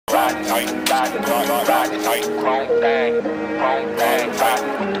Do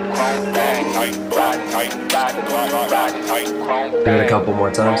it a couple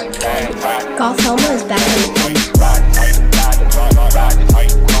more times. Golf Helma is back in the pen.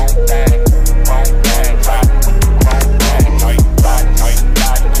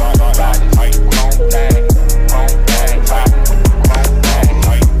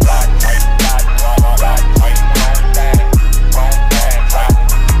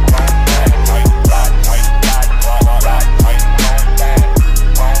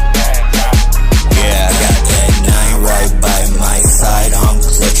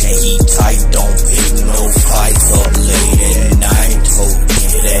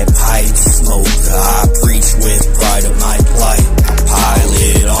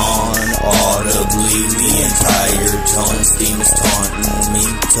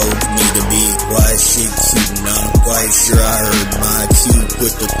 Sure, I heard my cue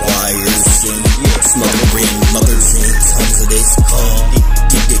with the choirs sing. Smothering mothers in tons of this calm.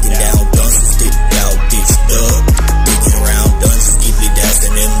 Digging down dunces, digging out ditch dug. Digging around dunces, deeply doused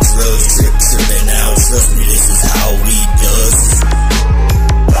in them drugs. Tripping out, trust me, this is how we does.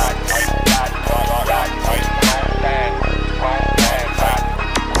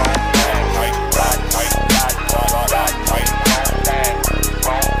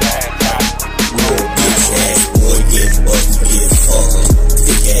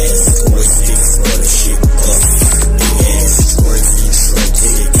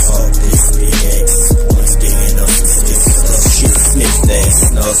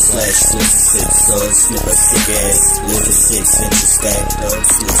 Snip a sick ass, live a 6 inches stacked up,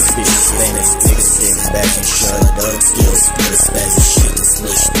 slip fish, Spanish, take a sick back and shut up, still split a spaz of shit, the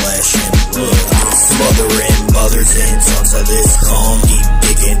splish splashing blood. Smothering mothers in tons of this calm, deep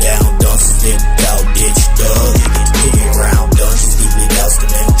digging down dunces, dipped out ditch dug, digging around dungeons, deeply doused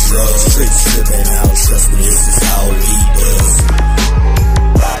in